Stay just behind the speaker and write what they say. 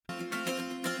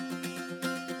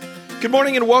Good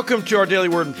morning and welcome to our Daily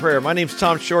Word and Prayer. My name's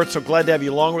Tom Short, so glad to have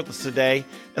you along with us today.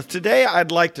 Today I'd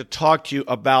like to talk to you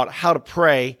about how to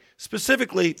pray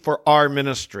specifically for our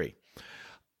ministry.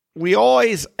 We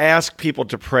always ask people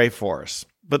to pray for us,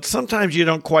 but sometimes you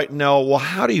don't quite know, well,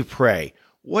 how do you pray?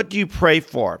 What do you pray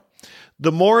for?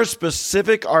 The more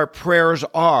specific our prayers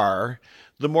are,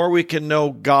 the more we can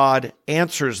know God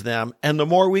answers them, and the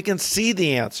more we can see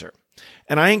the answer.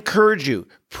 And I encourage you,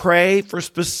 pray for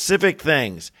specific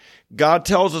things. God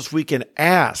tells us we can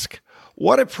ask.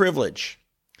 What a privilege.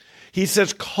 He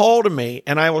says, call to me,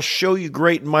 and I will show you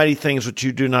great and mighty things which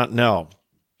you do not know.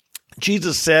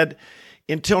 Jesus said,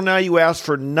 until now you ask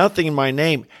for nothing in my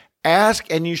name. Ask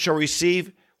and you shall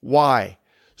receive. Why?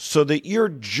 So that your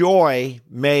joy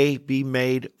may be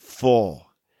made full.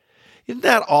 Isn't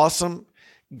that awesome?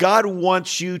 God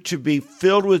wants you to be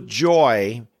filled with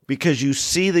joy because you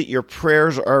see that your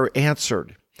prayers are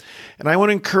answered. And I want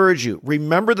to encourage you,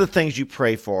 remember the things you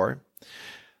pray for.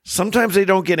 Sometimes they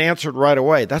don't get answered right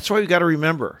away. That's why we got to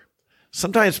remember.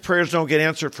 Sometimes prayers don't get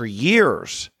answered for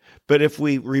years. But if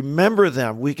we remember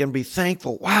them, we can be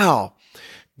thankful. Wow,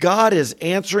 God is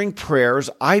answering prayers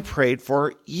I prayed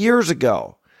for years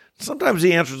ago. Sometimes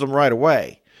he answers them right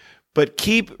away. But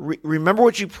remember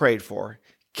what you prayed for.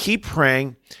 Keep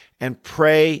praying and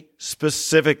pray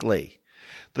specifically.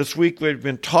 This week we've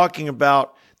been talking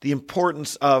about the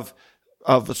importance of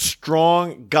a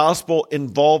strong gospel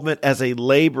involvement as a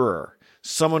laborer,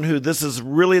 someone who this is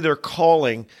really their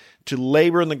calling to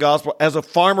labor in the gospel as a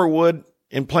farmer would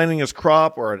in planting his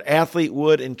crop, or an athlete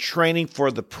would in training for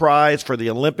the prize, for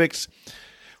the Olympics,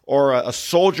 or a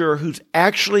soldier who's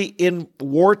actually in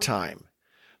wartime.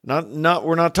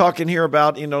 We're not talking here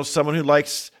about, someone who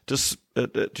likes to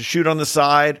shoot on the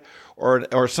side,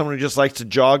 or someone who just likes to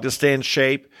jog to stay in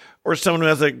shape, or someone who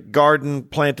has a garden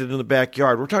planted in the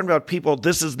backyard. We're talking about people,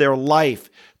 this is their life.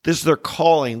 This is their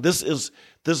calling. This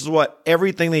is what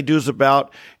everything they do is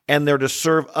about, and they're to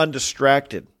serve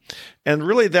undistracted. And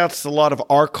really, that's a lot of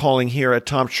our calling here at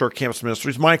Tom Short Campus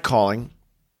Ministries, my calling.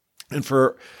 And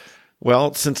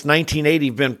since 1980,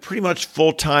 I've been pretty much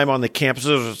full-time on the campuses.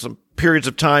 There's some periods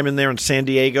of time in there in San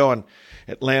Diego and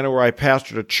Atlanta where I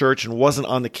pastored a church and wasn't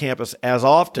on the campus as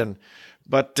often.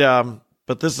 But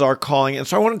this is our calling. And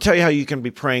so I want to tell you how you can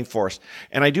be praying for us.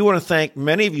 And I do want to thank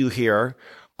many of you here,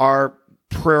 our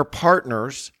prayer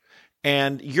partners,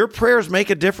 and your prayers make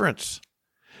a difference.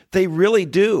 They really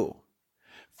do.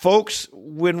 Folks,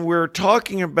 when we're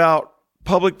talking about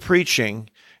public preaching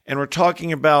and we're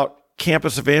talking about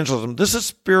campus evangelism, this is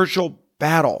spiritual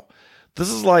battle. This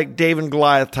is like David and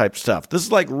Goliath type stuff. This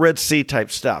is like Red Sea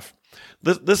type stuff.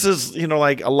 This is,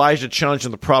 like Elijah challenging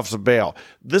the prophets of Baal.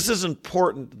 This is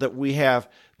important that we have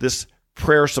this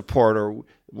prayer support, or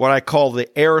what I call the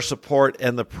air support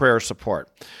and the prayer support.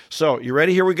 So you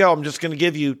ready? Here we go. I'm just going to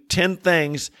give you 10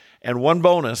 things and one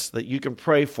bonus that you can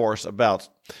pray for us about.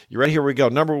 You ready? Here we go.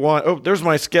 Number one, there's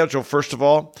my schedule, first of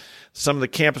all. Some of the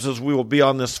campuses we will be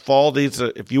on this fall.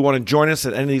 If you want to join us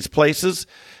at any of these places,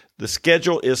 the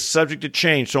schedule is subject to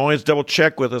change. So always double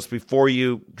check with us before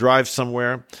you drive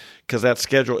somewhere, because that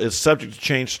schedule is subject to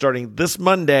change starting this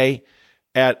Monday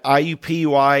at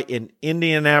IUPUI in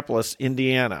Indianapolis,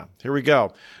 Indiana. Here we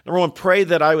go. Number one, pray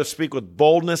that I would speak with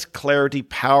boldness, clarity,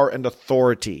 power, and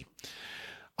authority.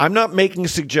 I'm not making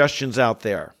suggestions out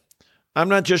there. I'm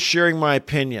not just sharing my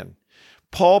opinion.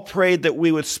 Paul prayed that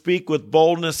we would speak with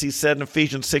boldness, he said in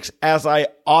Ephesians 6, as I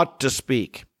ought to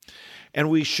speak. And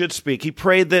we should speak. He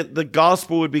prayed that the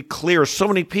gospel would be clear. So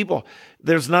many people,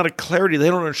 there's not a clarity. They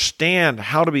don't understand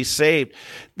how to be saved.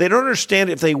 They don't understand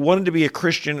if they wanted to be a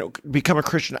Christian, become a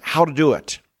Christian, how to do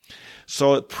it.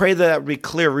 So pray that would be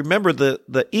clear. Remember,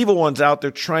 the evil ones out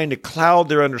there trying to cloud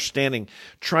their understanding,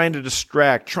 trying to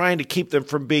distract, trying to keep them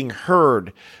from being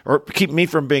heard, or keep me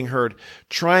from being heard,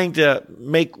 trying to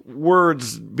make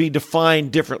words be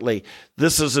defined differently.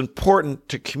 This is important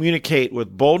to communicate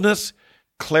with boldness,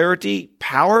 clarity,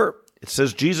 power. It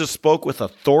says Jesus spoke with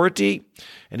authority,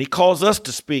 and he calls us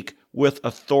to speak with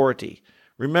authority.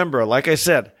 Remember, like I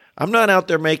said, I'm not out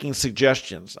there making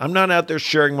suggestions. I'm not out there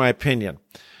sharing my opinion.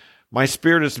 My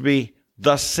spirit is to be,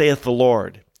 thus saith the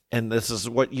Lord. And this is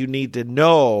what you need to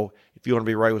know if you want to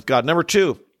be right with God. Number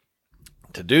two,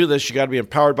 to do this, you got to be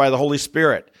empowered by the Holy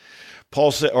Spirit.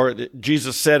 Paul said, or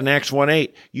Jesus said in Acts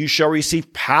 1:8, you shall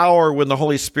receive power when the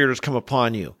Holy Spirit has come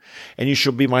upon you, and you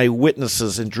shall be my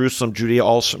witnesses in Jerusalem, Judea,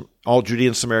 all Judea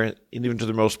and Samaria, and even to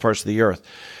the most parts of the earth.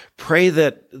 Pray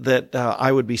that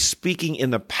I would be speaking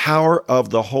in the power of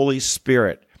the Holy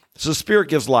Spirit. So the Spirit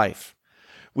gives life.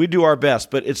 We do our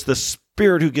best, but it's the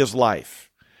Spirit who gives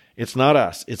life. It's not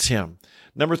us, it's Him.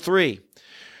 Number three,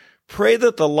 Pray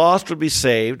that the lost would be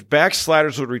saved,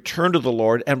 backsliders would return to the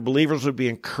Lord, and believers would be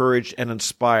encouraged and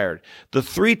inspired. The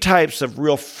three types of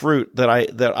real fruit that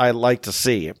I like to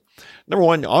see. Number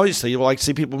one, obviously, you like to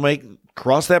see people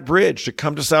cross that bridge to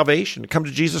come to salvation, to come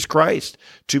to Jesus Christ,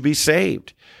 to be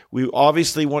saved. We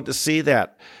obviously want to see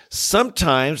that.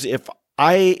 Sometimes, if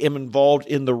I am involved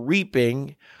in the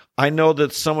reaping, I know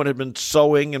that someone had been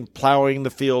sowing and plowing the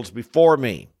fields before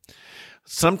me.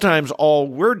 Sometimes all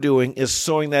we're doing is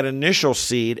sowing that initial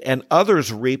seed and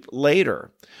others reap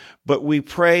later. But we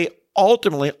pray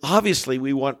ultimately, obviously,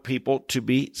 we want people to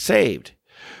be saved.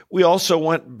 We also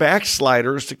want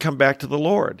backsliders to come back to the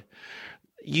Lord.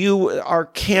 Our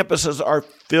campuses are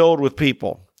filled with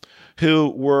people who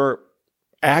were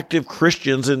active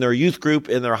Christians in their youth group,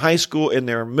 in their high school, in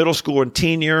their middle school and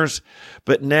teen years,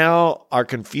 but now are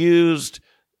confused.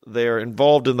 They're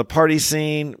involved in the party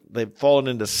scene. They've fallen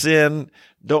into sin,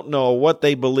 don't know what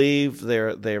they believe.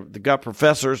 They've got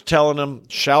professors telling them,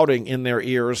 shouting in their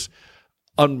ears,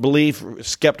 unbelief,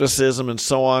 skepticism, and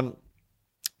so on.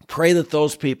 Pray that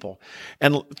those people,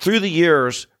 and through the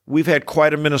years, we've had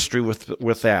quite a ministry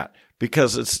with that,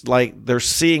 because it's like they're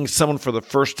seeing someone for the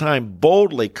first time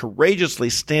boldly,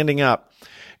 courageously standing up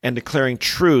and declaring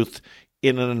truth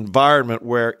in an environment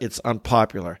where it's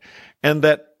unpopular, and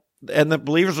that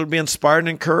believers would be inspired and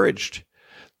encouraged.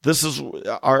 This is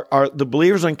the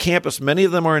believers on campus. Many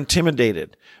of them are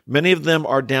intimidated. Many of them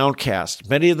are downcast.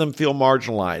 Many of them feel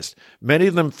marginalized. Many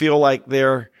of them feel like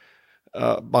they're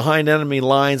behind enemy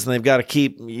lines, and they've got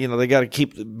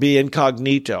to be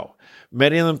incognito.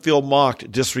 Many of them feel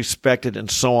mocked, disrespected,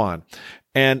 and so on.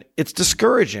 And it's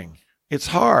discouraging. It's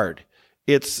hard.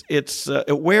 It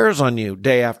wears on you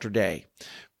day after day.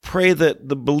 Pray that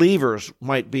the believers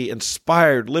might be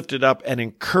inspired, lifted up, and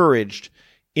encouraged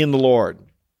in the Lord.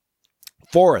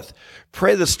 Fourth,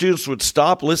 pray the students would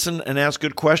stop, listen, and ask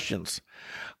good questions.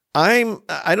 I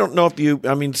don't know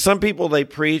if some people, they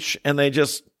preach and they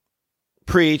just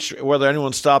preach whether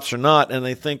anyone stops or not, and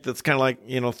they think that's kind of like,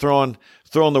 throwing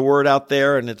the word out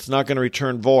there and it's not going to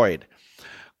return void.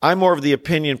 I'm more of the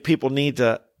opinion people need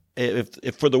to,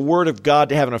 if for the word of God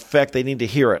to have an effect, they need to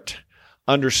hear it,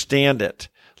 understand it,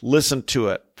 listen to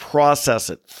it, process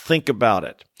it, think about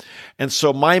it. And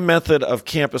so my method of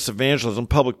campus evangelism,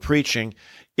 public preaching,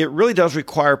 it really does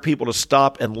require people to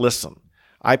stop and listen.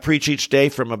 I preach each day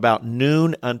from about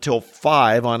noon until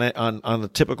 5 on a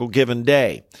typical given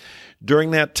day.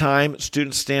 During that time,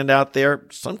 students stand out there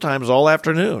sometimes all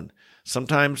afternoon,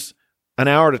 sometimes an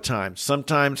hour at a time,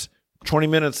 sometimes 20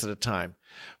 minutes at a time.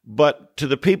 But to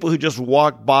the people who just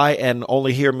walk by and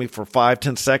only hear me for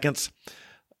 5-10 seconds,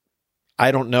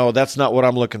 I don't know. That's not what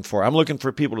I'm looking for. I'm looking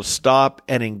for people to stop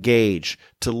and engage,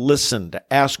 to listen,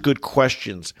 to ask good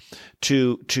questions,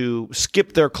 to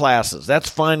skip their classes. That's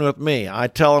fine with me. I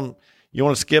tell them, you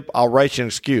want to skip? I'll write you an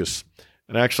excuse.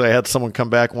 And actually, I had someone come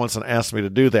back once and ask me to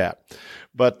do that.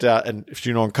 But and if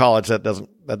in college, that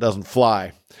doesn't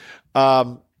fly.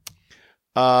 But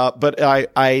I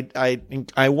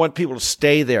want people to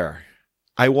stay there.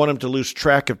 I want them to lose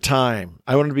track of time.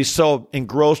 I want them to be so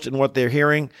engrossed in what they're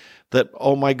hearing that,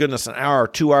 oh my goodness, an hour or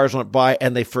 2 hours went by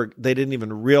and they didn't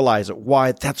even realize it.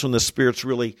 Why? That's when the Spirit's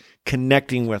really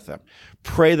connecting with them.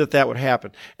 Pray that would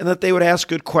happen and that they would ask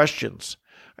good questions.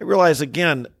 I realize,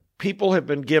 again, people have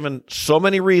been given so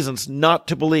many reasons not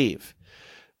to believe.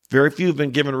 Very few have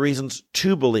been given reasons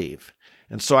to believe.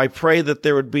 And so I pray that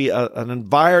there would be an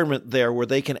environment there where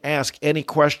they can ask any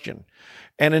question.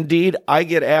 And indeed, I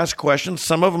get asked questions.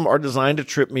 Some of them are designed to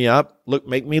trip me up,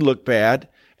 make me look bad,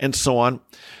 and so on.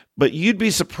 But you'd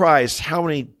be surprised how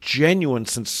many genuine,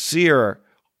 sincere,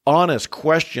 honest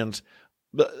questions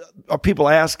people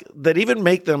ask that even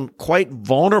make them quite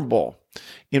vulnerable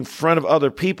in front of other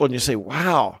people. And you say,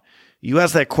 wow, you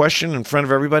ask that question in front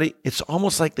of everybody. It's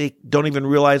almost like they don't even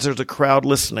realize there's a crowd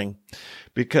listening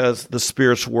because the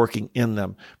Spirit's working in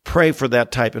them. Pray for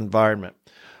that type of environment.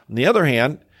 On the other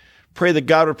hand, pray that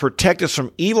God would protect us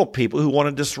from evil people who want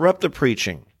to disrupt the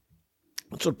preaching.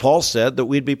 That's what Paul said, that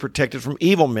we'd be protected from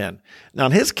evil men. Now,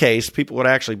 in his case, people would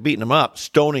actually beaten him up,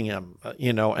 stoning him,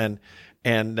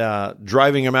 and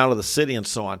driving him out of the city and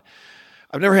so on.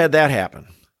 I've never had that happen,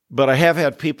 but I have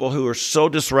had people who are so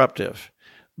disruptive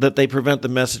that they prevent the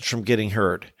message from getting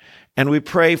heard. And we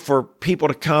pray for people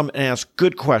to come and ask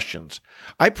good questions.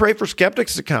 I pray for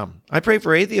skeptics to come. I pray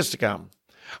for atheists to come.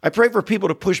 I pray for people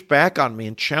to push back on me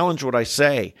and challenge what I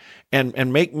say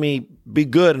and make me be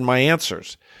good in my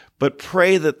answers. But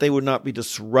pray that they would not be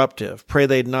disruptive. Pray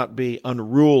they'd not be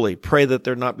unruly. Pray that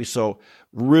they'd not be so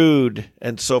rude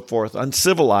and so forth,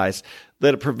 uncivilized,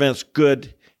 that it prevents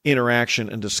good interaction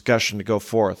and discussion to go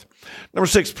forth. Number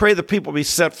 6, pray that people be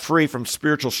set free from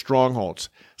spiritual strongholds,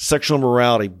 sexual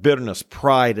immorality, bitterness,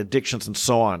 pride, addictions, and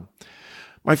so on.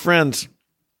 My friends,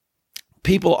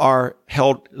 people are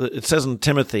held, it says in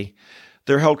Timothy,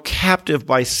 they're held captive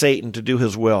by Satan to do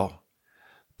his will.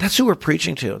 That's who we're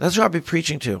preaching to. That's who I'll be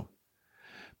preaching to.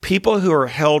 People who are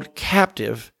held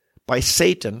captive by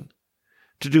Satan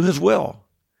to do his will.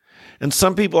 And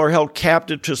some people are held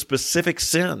captive to specific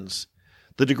sins.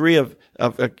 The degree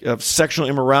of sexual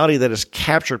immorality that has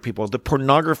captured people, the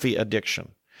pornography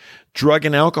addiction, drug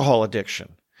and alcohol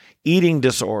addiction, eating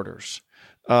disorders,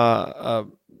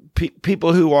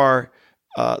 people who are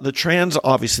the trans,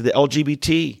 obviously,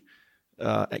 the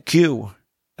LGBTQ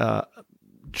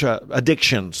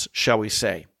addictions, shall we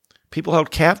say. People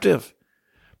held captive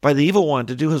by the evil one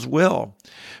to do his will.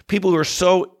 People who are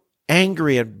so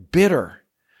angry and bitter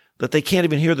that they can't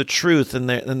even hear the truth, and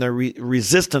they're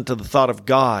resistant to the thought of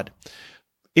God.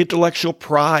 Intellectual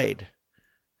pride,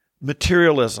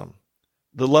 materialism,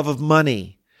 the love of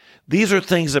money. These are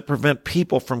things that prevent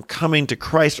people from coming to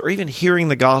Christ or even hearing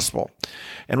the gospel.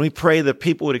 And we pray that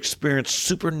people would experience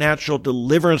supernatural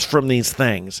deliverance from these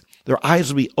things. Their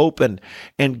eyes would be opened,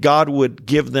 and God would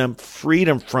give them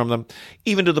freedom from them,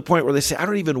 even to the point where they say, I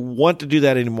don't even want to do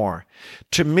that anymore.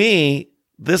 To me,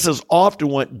 this is often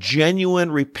what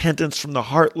genuine repentance from the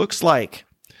heart looks like.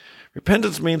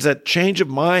 Repentance means that change of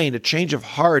mind, a change of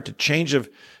heart, a change of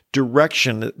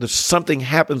direction. That something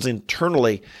happens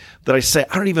internally that I say,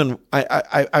 I don't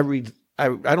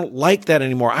like that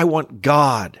anymore. I want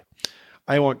God.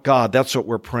 I want God. That's what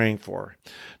we're praying for.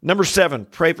 Number 7,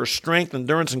 pray for strength,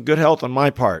 endurance, and good health on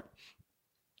my part.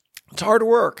 It's hard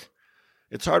work.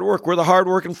 It's hard work. We're the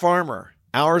hard-working farmer.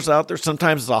 Hours out there.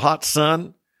 Sometimes it's a hot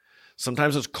sun.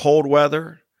 Sometimes it's cold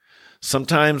weather.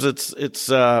 Sometimes it's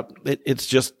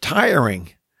just tiring.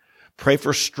 Pray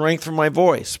for strength for my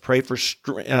voice. Pray for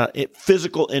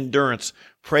physical endurance.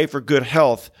 Pray for good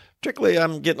health. Particularly,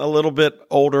 I'm getting a little bit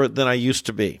older than I used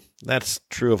to be. That's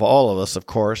true of all of us, of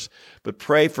course. But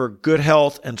pray for good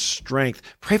health and strength.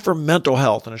 Pray for mental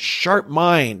health and a sharp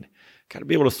mind. Got to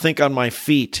be able to think on my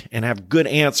feet and have good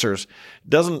answers.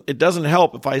 It doesn't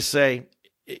help if I say,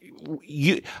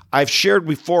 I've shared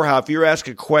before how if you're asked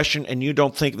a question and you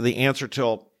don't think of the answer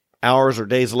till hours or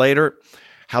days later,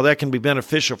 how that can be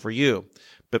beneficial for you.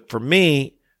 But for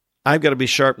me, I've got to be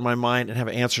sharp in my mind and have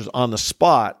answers on the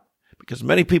spot, because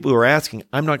many people who are asking,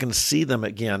 I'm not going to see them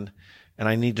again, and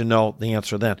I need to know the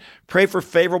answer then. Pray for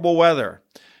favorable weather.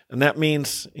 And that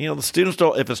means, the students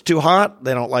don't, if it's too hot,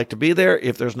 they don't like to be there.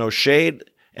 If there's no shade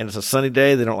and it's a sunny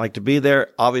day, they don't like to be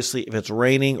there. Obviously, if it's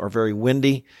raining or very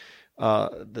windy,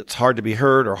 that's hard to be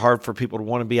heard or hard for people to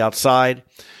want to be outside.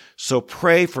 So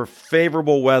pray for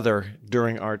favorable weather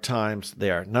during our times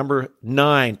there. Number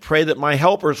 9, pray that my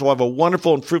helpers will have a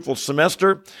wonderful and fruitful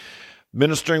semester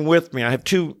ministering with me. I have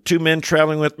two men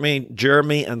traveling with me.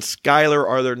 Jeremy and Skylar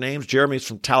are their names. Jeremy's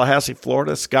from Tallahassee,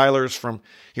 Florida. Skylar's from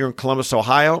here in Columbus,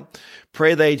 Ohio.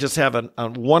 Pray they just have a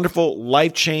wonderful,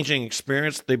 life-changing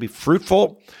experience. They be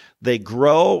fruitful. They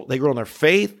grow. They grow in their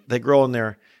faith. They grow in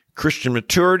their Christian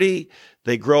maturity.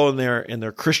 They grow in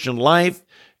their Christian life,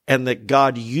 and that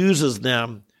God uses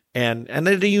them and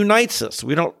that He unites us.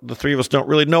 The three of us don't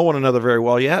really know one another very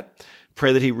well yet.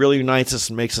 Pray that He really unites us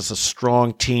and makes us a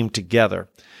strong team together.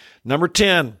 Number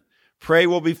 10, pray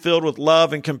we'll be filled with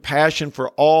love and compassion for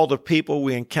all the people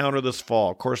we encounter this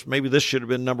fall. Of course, maybe this should have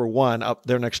been number 1 up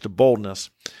there next to boldness.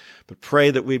 But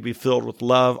pray that we'd be filled with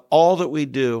love. All that we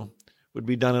do would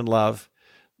be done in love.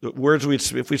 The words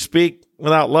if we speak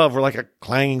without love, we're like a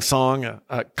clanging song,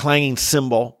 a clanging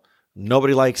cymbal.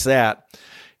 Nobody likes that.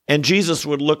 And Jesus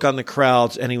would look on the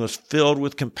crowds, and He was filled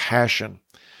with compassion.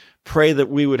 Pray that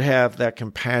we would have that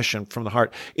compassion from the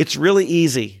heart. It's really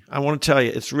easy. I want to tell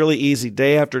you, it's really easy.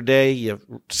 Day after day, you have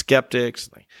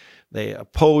skeptics. They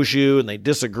oppose you, and they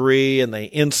disagree, and they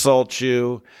insult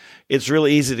you. It's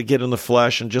really easy to get in the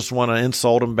flesh and just want to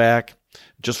insult them back,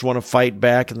 just want to fight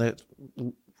back in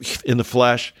the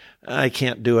flesh. I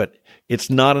can't do it. It's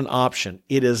not an option.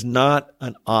 It is not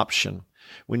an option.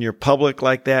 When you're public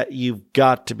like that, you've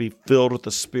got to be filled with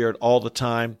the Spirit all the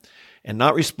time and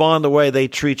not respond the way they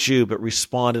treat you, but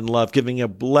respond in love, giving a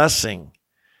blessing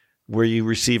where you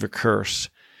receive a curse.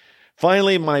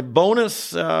 Finally, my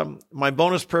bonus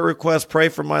prayer request, pray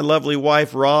for my lovely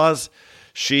wife, Roz.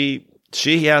 She's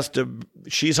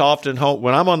often home.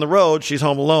 When I'm on the road, she's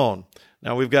home alone.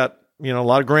 Now we've got, a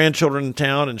lot of grandchildren in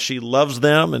town, and she loves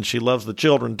them, and she loves the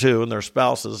children too, and their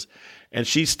spouses, and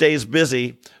she stays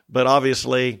busy. But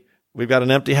obviously, we've got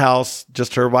an empty house,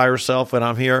 just her by herself when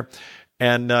I'm here.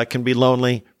 and can be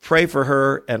lonely. Pray for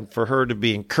her and for her to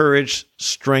be encouraged,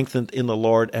 strengthened in the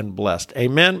Lord, and blessed.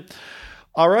 Amen.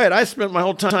 All right, I spent my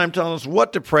whole time telling us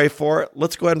what to pray for.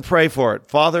 Let's go ahead and pray for it.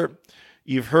 Father,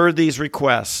 you've heard these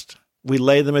requests. We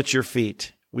lay them at your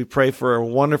feet. We pray for a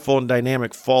wonderful and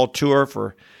dynamic fall tour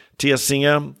for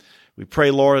TSCM. We pray,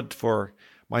 Lord, for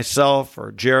myself,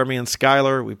 or Jeremy and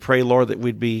Skylar. We pray, Lord, that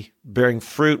we'd be bearing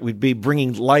fruit. We'd be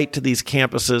bringing light to these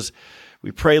campuses.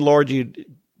 We pray, Lord, you'd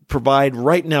provide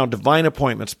right now divine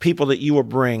appointments, people that you will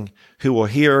bring who will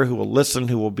hear, who will listen,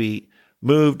 who will be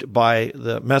moved by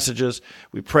the messages.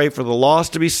 We pray for the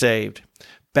lost to be saved,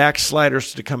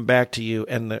 backsliders to come back to you,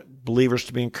 and the believers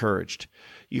to be encouraged.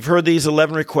 You've heard these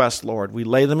 11 requests, Lord. We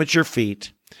lay them at your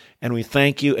feet, and we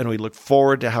thank you, and we look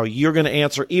forward to how you're going to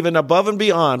answer even above and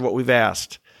beyond what we've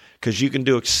asked, because you can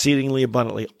do exceedingly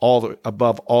abundantly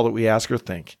above all that we ask or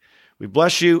think. We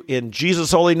bless you in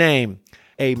Jesus' holy name.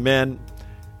 Amen,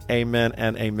 amen,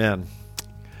 and amen.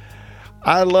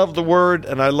 I love the word,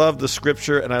 and I love the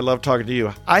scripture, and I love talking to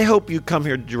you. I hope you come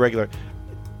here regular.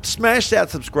 Smash that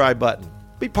subscribe button.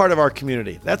 Be part of our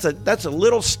community. That's a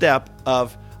little step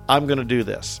of, I'm going to do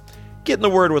this. Get in the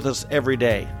word with us every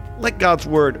day. Let God's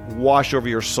word wash over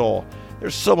your soul.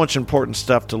 There's so much important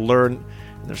stuff to learn,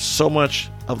 and there's so much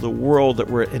of the world that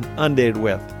we're inundated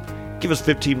with. Give us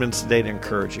 15 minutes a day to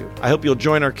encourage you. I hope you'll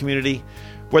join our community,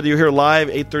 whether you're here live,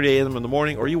 8:30 a.m. in the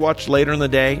morning, or you watch later in the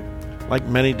day, like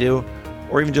many do,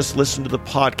 or even just listen to the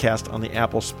podcast on the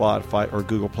Apple, Spotify, or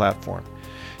Google platform.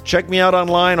 Check me out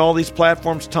online, all these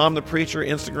platforms, Tom the Preacher,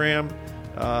 Instagram,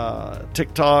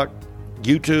 TikTok,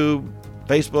 YouTube,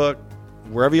 Facebook,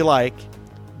 wherever you like.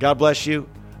 God bless you.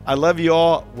 I love you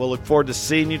all. We'll look forward to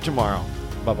seeing you tomorrow.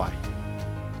 Bye-bye.